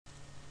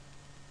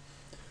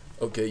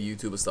Okay,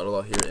 YouTube, it's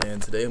Started here,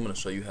 and today I'm going to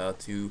show you how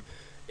to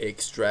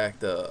extract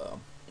the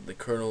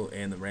kernel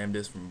and the RAM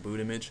disk from boot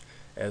image,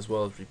 as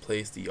well as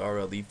replace the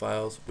RLE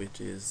files,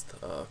 which is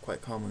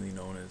quite commonly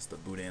known as the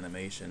boot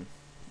animation.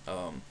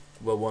 Well,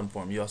 one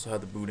form. You also have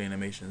the boot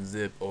animation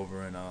zip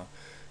over in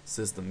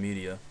system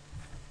media.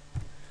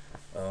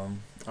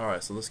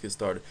 Alright, so let's get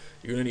started.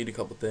 You're going to need a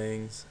couple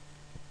things.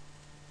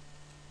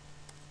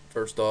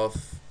 First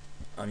off,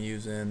 I'm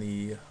using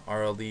the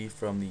RLE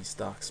from the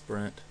stock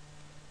Sprint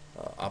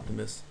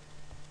Optimus.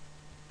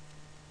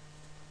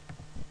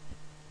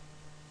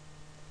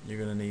 You're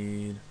gonna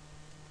need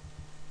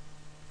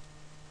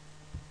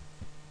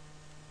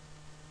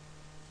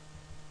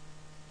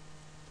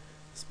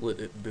split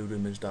it boot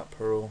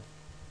image.perl,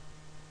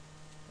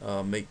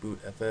 make boot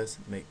fs,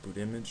 make boot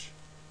image.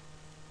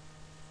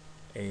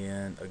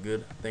 And a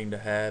good thing to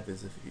have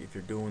is if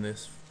you're doing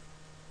this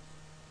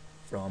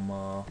from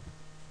a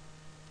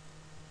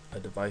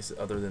device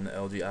other than the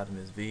LG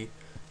Optimus V,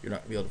 you're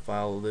not going to be able to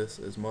follow this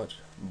as much,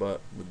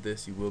 but with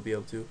this you will be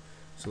able to.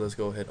 So let's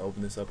go ahead and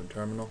open this up in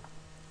terminal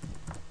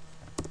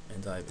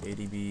and type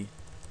adb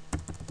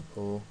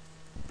pull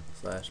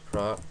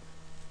 /proc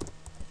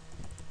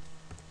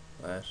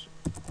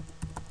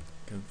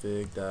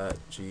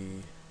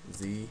 /config.gz.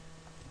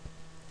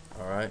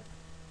 Alright,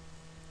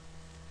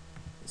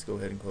 let's go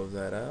ahead and close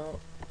that out.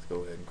 Let's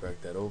go ahead and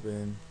crack that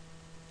open.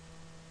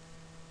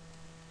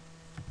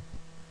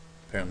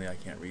 Apparently I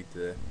can't read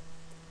today.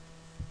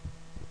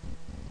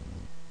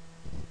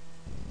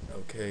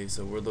 Okay,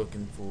 so we're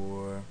looking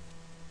for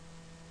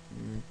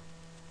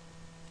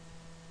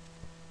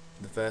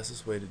the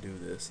fastest way to do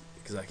this,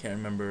 because I can't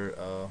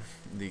remember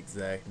the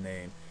exact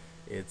name.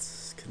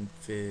 It's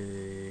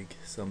config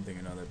something or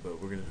another,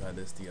 but we're going to try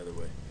this the other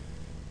way.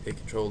 Hit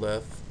Control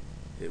F,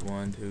 hit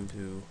 1, 2,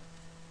 2,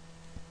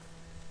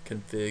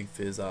 config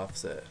fizz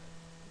offset.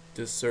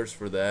 Just search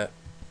for that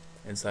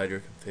inside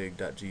your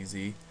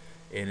config.gz,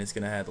 and it's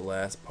going to have the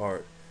last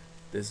part.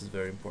 This is a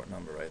very important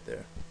number right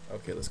there.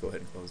 Okay, let's go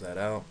ahead and close that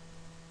out.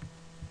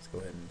 Let's go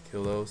ahead and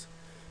kill those.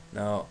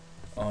 Now,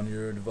 on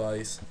your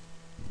device,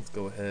 let's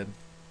go ahead,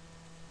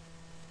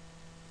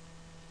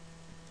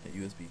 hit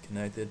USB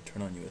connected,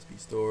 turn on USB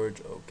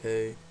storage,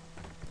 okay.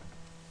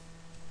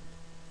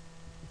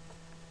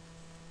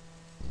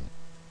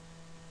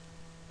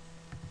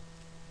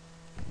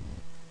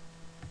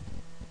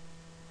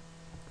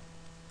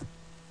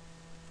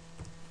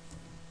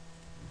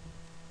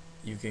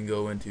 You can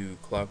go into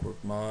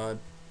Clockwork Mod,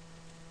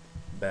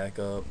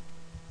 backup,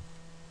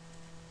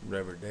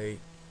 whatever date,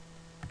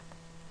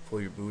 pull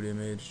your boot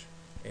image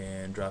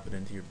and drop it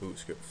into your boot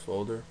script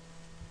folder.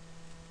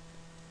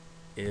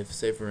 If,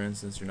 say for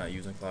instance, you're not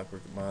using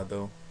Clockwork Mod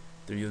though,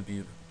 there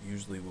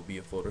usually will be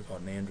a folder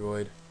called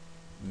Android,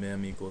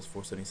 mem equals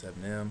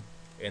 477m,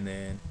 and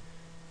then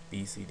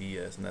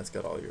bcds, and that's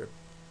got all your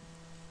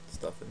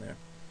stuff in there.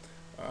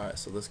 Alright,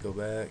 so let's go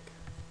back.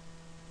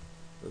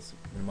 Let's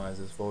minimize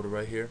this folder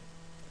right here.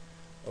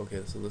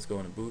 Okay, so let's go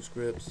into boot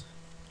scripts,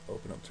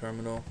 open up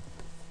terminal,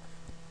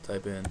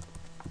 type in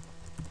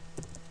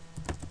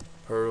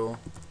perl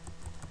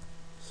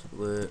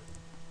split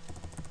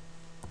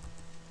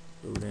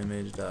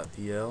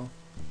bootanimation.pl,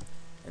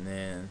 and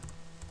then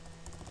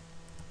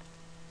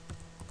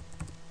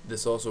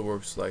this also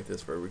works like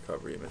this for a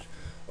recovery image.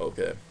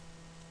 Okay,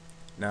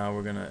 now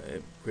we're gonna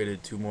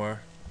create two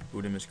more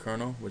boot image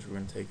kernel, which we're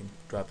gonna take and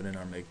drop it in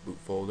our make boot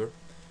folder,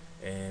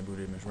 and boot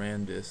image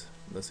RAM disk.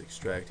 Let's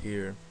extract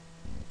here.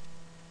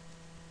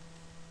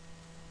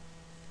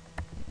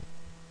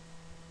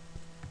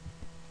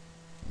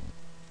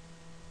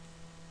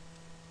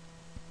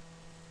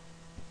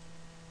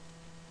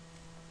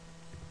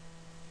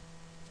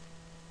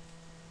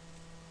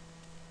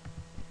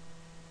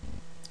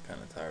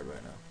 Kind of tired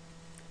right now.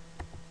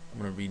 I'm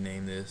gonna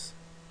rename this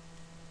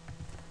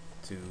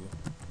to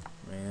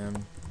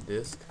RAM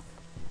disk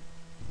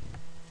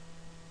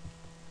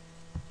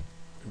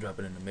and drop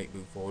it in the make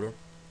boot folder.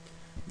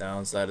 Now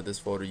inside of this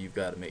folder you've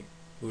got to make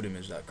boot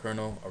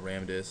image.kernel, a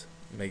RAM disk,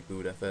 make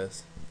boot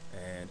fs,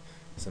 and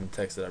some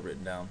text that I've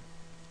written down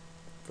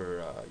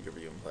for your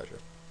viewing pleasure.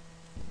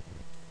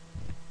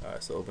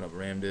 Alright, so open up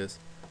RAM disk.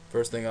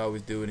 First thing I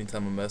always do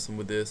anytime I'm messing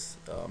with this,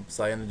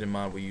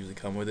 CyanogenMod will usually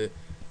come with it,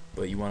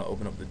 but you want to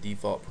open up the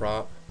default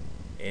prop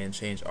and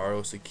change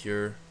RO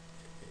secure.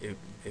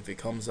 If it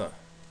comes up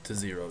to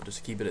 0,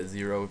 just keep it at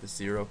 0 if it's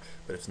 0,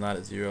 but if it's not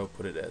at 0,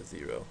 put it at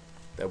 0.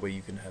 That way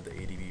you can have the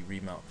ADB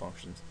remount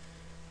functions.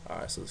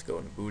 Alright, so let's go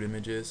into boot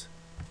images.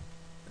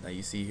 Now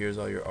you see here's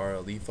all your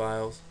RLE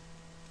files.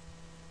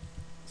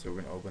 So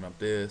we're going to open up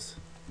this,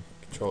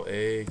 Control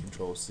A,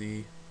 Control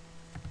C,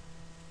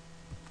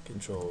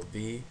 Control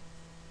V,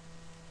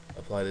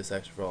 apply this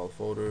action for all the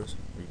folders,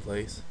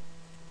 replace.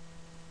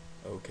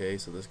 Okay,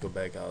 so let's go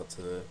back out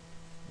to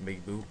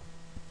make boot,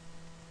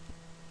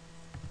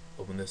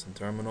 open this in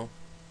terminal.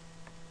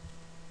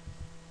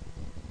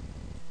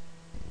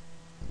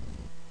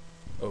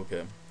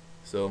 Okay,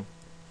 so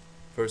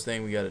first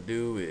thing we got to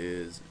do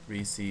is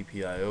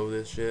re-CPIO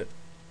this shit.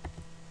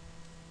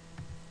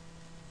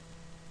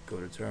 Go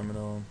to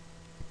terminal,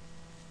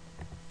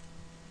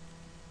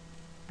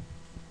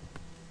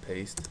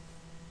 paste.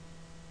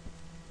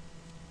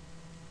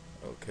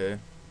 Okay.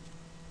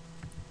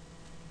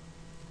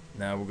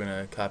 Now we're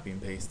gonna copy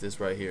and paste this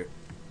right here.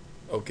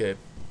 Okay,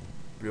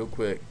 real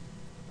quick.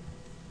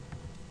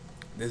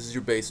 This is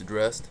your base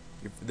address.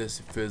 This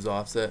fizz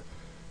offset.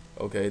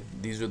 Okay,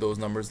 these are those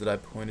numbers that I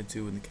pointed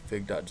to in the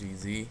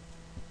config.gz,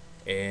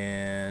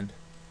 and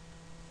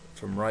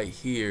from right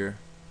here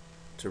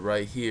to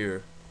right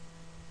here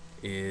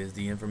is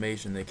the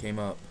information that came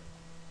up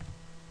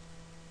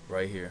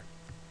right here.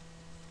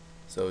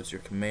 So it's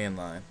your command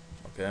line.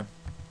 Okay,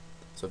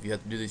 so if you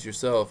have to do this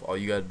yourself, all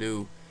you gotta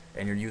do,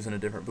 and you're using a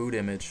different boot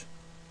image,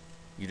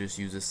 you just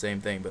use the same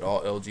thing. But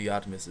all LG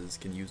Optimuses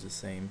can use the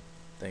same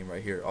thing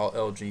right here. All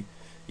LG,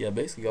 yeah,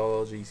 basically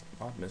all LG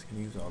Optimus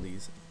can use all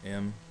these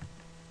M,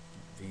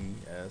 V,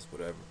 S,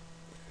 whatever.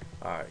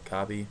 Alright,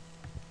 copy.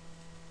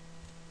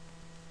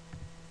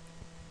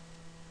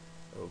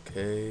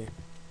 Okay,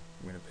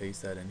 we're gonna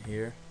paste that in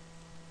here.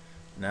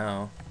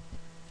 Now,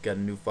 got a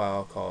new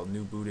file called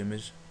new boot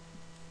image.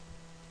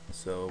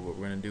 So what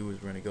we're gonna do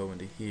is we're gonna go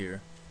into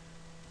here,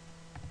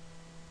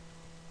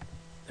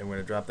 and we're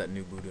gonna drop that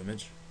new boot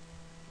image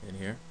in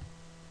here.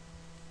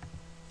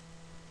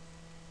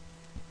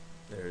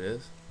 There it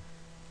is.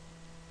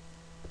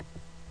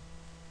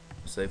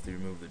 Safely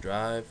remove the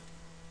drive.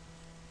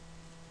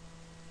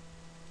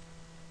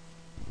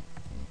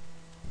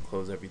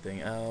 Close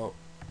everything out.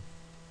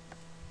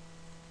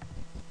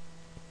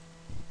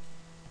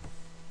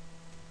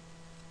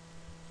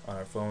 On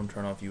our phone,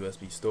 turn off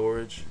USB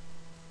storage.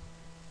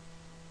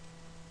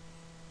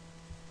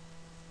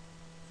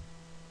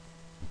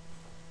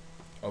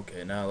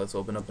 Okay, now let's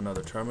open up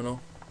another terminal.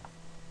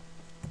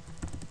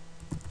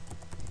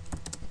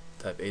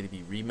 Type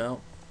ADB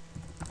remount,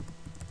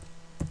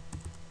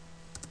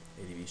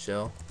 ADB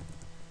shell,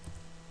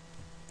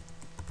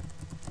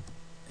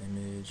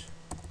 image,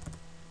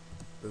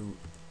 boot,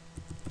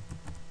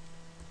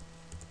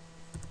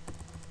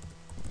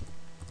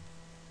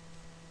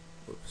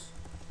 whoops,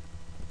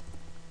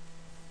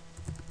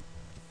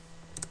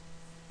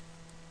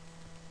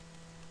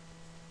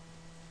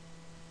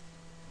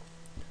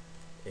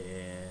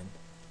 and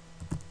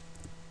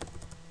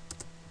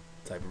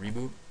type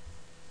reboot.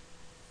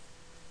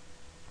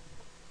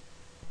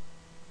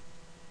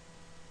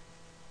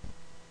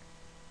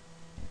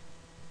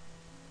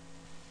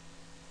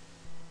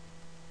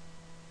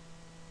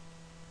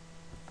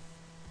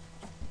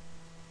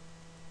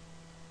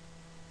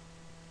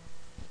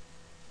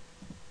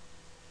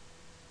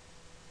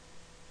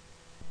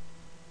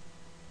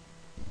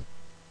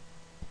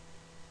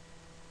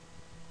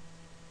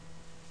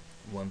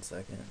 One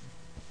second.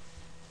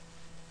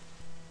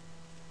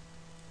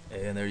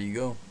 And there you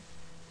go.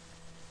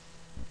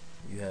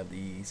 You have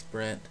the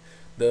sprint.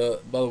 By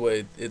the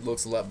way, it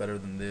looks a lot better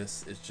than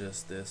this. It's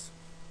just this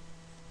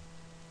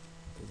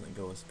doesn't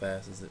go as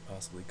fast as it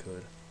possibly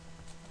could.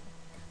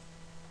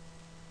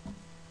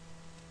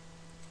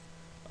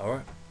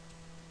 Alright.